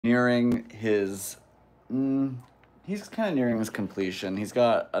nearing his, he's kind of nearing his completion. He's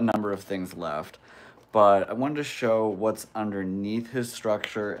got a number of things left, but I wanted to show what's underneath his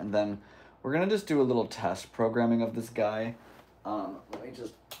structure, and then we're gonna just do a little test programming of this guy.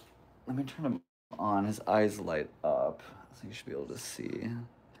 Let me turn him on. His eyes light up, so you should be able to see.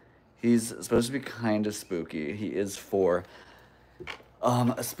 He's supposed to be kind of spooky. He is for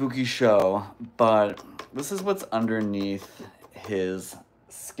a spooky show, but this is what's underneath his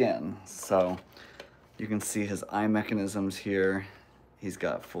skin. So you can see his eye mechanisms here. He's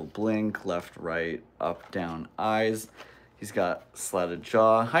got full blink, left, right, up, down eyes. He's got slatted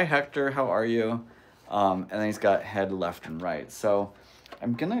jaw. Hi, Hector, how are you? And then he's got head left and right. So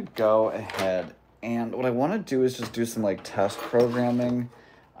I'm gonna go ahead, and what I wanna do is just do some like test programming.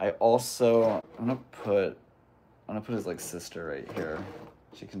 I'm gonna put his like sister right here.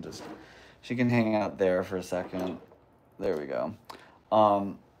 She can hang out there for a second. There we go.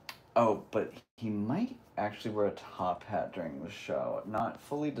 Oh, but he might actually wear a top hat during the show. Not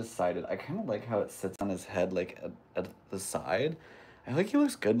fully decided. I kind of like how it sits on his head, like at the side. I think he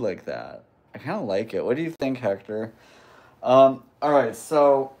looks good like that. I kind of like it. What do you think, Hector? All right,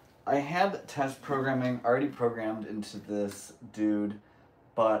 so I had test programming already programmed into this dude,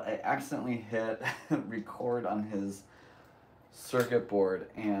 but I accidentally hit record on his circuit board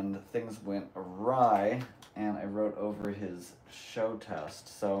and things went awry, and I wrote over his show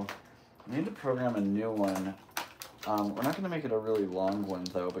test. So I need to program a new one. We're not going to make it a really long one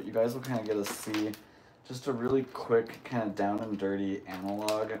though, but you guys will kind of get to see just a really quick, kind of down and dirty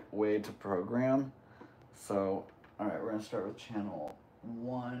analog way to program. So, all right, we're going to start with channel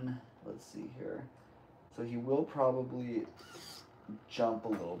 1. Let's see here. So he will probably jump a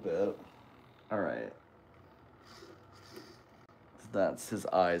little bit. All right. That's his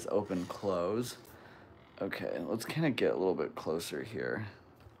eyes open, close. Okay, let's kind of get a little bit closer here.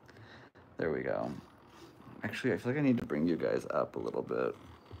 There we go. Actually, I feel like I need to bring you guys up a little bit.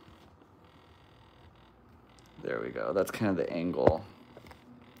 There we go. That's kind of the angle.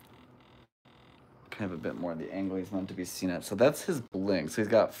 Kind of a bit more the angle he's meant to be seen at. So that's his blink. So he's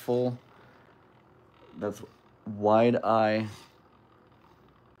got full, that's wide eye,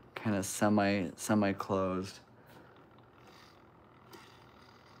 kind of semi-closed.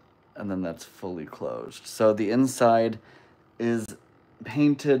 And then that's fully closed. So the inside is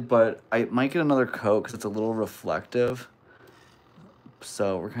painted, but I might get another coat because it's a little reflective.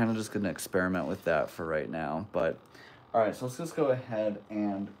 So we're kind of just going to experiment with that for right now. But all right, so let's just go ahead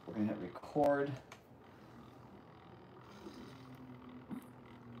and we're going to hit record.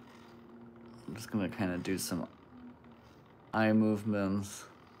 I'm just going to kind of do some eye movements.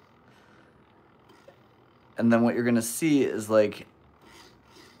 And then what you're going to see is like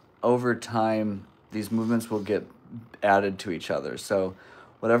over time, these movements will get added to each other. So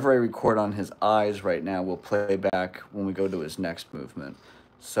whatever I record on his eyes right now will play back when we go to his next movement.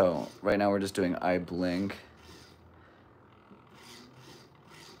 So right now we're just doing eye blink.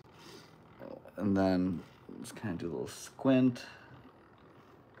 And then just kind of do a little squint.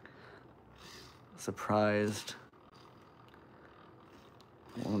 Surprised.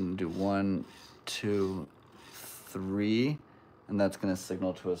 We're gonna do 1, 2, 3. And that's going to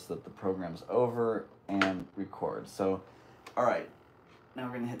signal to us that the program's over and record. So, all right, now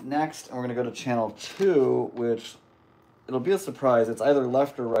we're going to hit next, and we're going to go to channel 2, which it'll be a surprise. It's either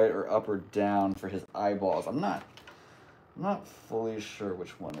left or right or up or down for his eyeballs. I'm not fully sure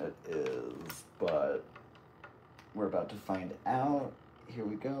which one it is, but we're about to find out. Here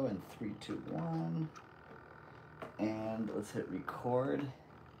we go in 3, 2, 1, and let's hit record.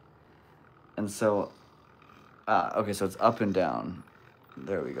 And so okay, so it's up and down.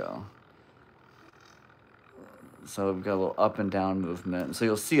 There we go. So we've got a little up and down movement. So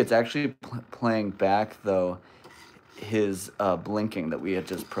you'll see it's actually playing back, though, his blinking that we had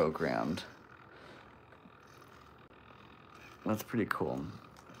just programmed. That's pretty cool.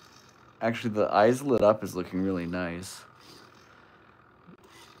 Actually, the eyes lit up is looking really nice.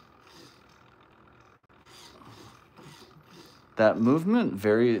 That movement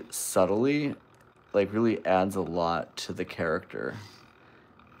very subtly like really adds a lot to the character.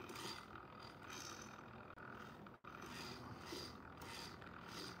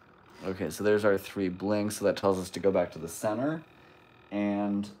 Okay, so there's our 3 blinks, so that tells us to go back to the center,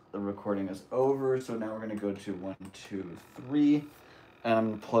 and the recording is over. So now we're gonna go to 1, 2, 3, and I'm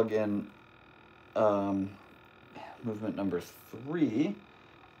gonna plug in movement number 3,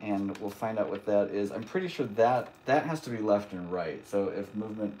 and we'll find out what that is. I'm pretty sure that has to be left and right. So if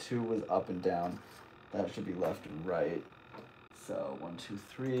movement 2 was up and down, that should be left and right. So 1, 2,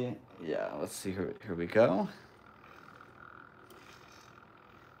 3. Yeah, let's see. Here we go.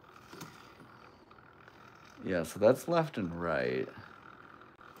 Yeah, so that's left and right.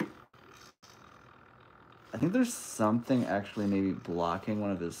 I think there's something actually maybe blocking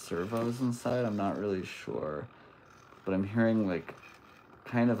one of his servos inside. I'm not really sure. But I'm hearing like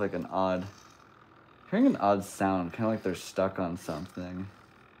kind of like an odd sound, kind of like they're stuck on something.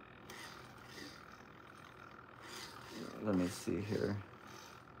 Let me see here.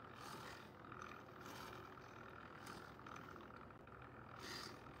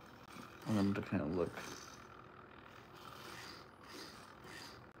 I want them to kind of look.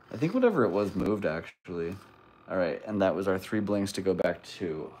 I think whatever it was moved, actually. All right, and that was our 3 blinks to go back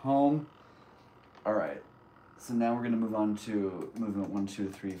to home. All right, so now we're going to move on to movement 1, 2,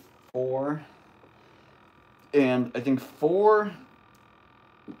 3, 4. And I think 4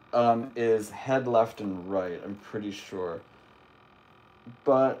 is head left and right, I'm pretty sure.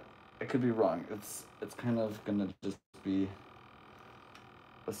 But I could be wrong. It's kind of going to just be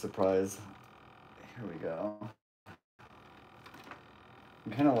a surprise. Here we go.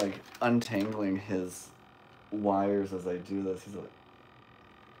 I'm kind of like untangling his wires as I do this. He's like,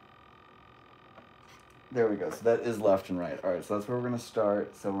 there we go. So that is left and right. All right, so that's where we're going to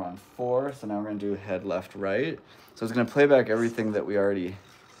start. So we're on 4. So now we're going to do head left, right. So it's going to play back everything that we already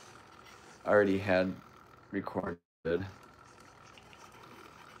had recorded. The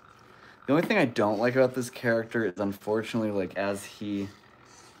only thing I don't like about this character is, unfortunately, like, as he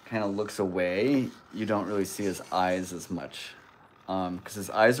kind of looks away, you don't really see his eyes as much. Because his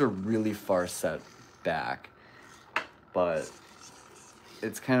eyes are really far set back. But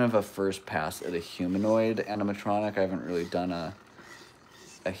it's kind of a first pass at a humanoid animatronic. I haven't really done a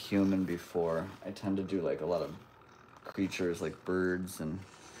human before. I tend to do like a lot of creatures like birds and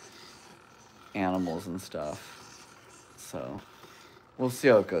animals and stuff. So we'll see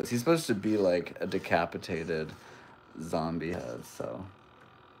how it goes. He's supposed to be like a decapitated zombie head, so.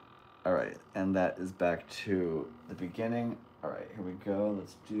 All right, and that is back to the beginning. All right, here we go.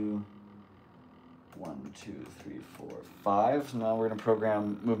 Let's do 1, 2, 3, 4, 5. So now we're gonna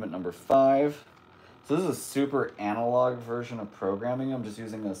program movement number 5. So this is a super analog version of programming. I'm just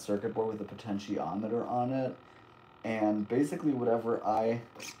using a circuit board with a potentiometer on it. And basically whatever I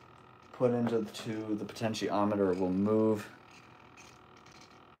put into the potentiometer will move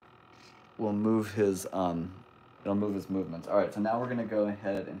his it'll move his movements. All right, so now we're gonna go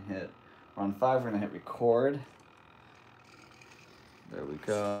ahead and we're on 5, we're gonna hit record. There we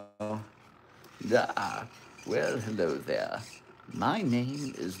go. Well, hello there. My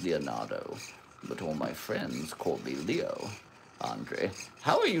name is Leonardo, but all my friends call me Leo. Andre,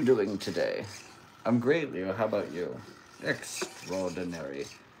 how are you doing today? I'm great, Leo. How about you? Extraordinary.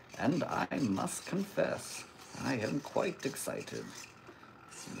 And I must confess, I am quite excited.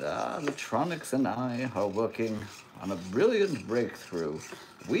 The Animatronics and I are working on a brilliant breakthrough.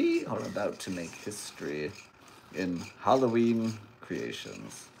 We are about to make history in Halloween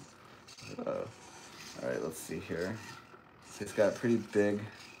creations. All right, let's see here. So he's got pretty big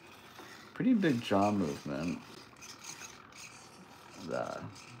jaw movement.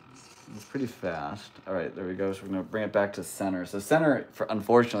 It's pretty fast. All right, there we go. So we're gonna bring it back to center. So center,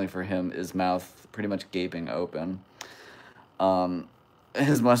 unfortunately for him, is mouth pretty much gaping open.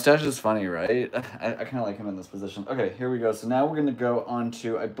 His mustache is funny, right? I kind of like him in this position. Okay, here we go. So now we're gonna go on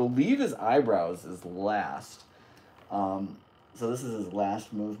to, I believe his eyebrows is last. So this is his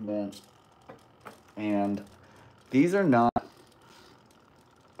last movement. And these are not,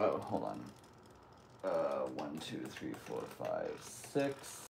 oh, hold on. 1, 2, 3, 4, 5, 6.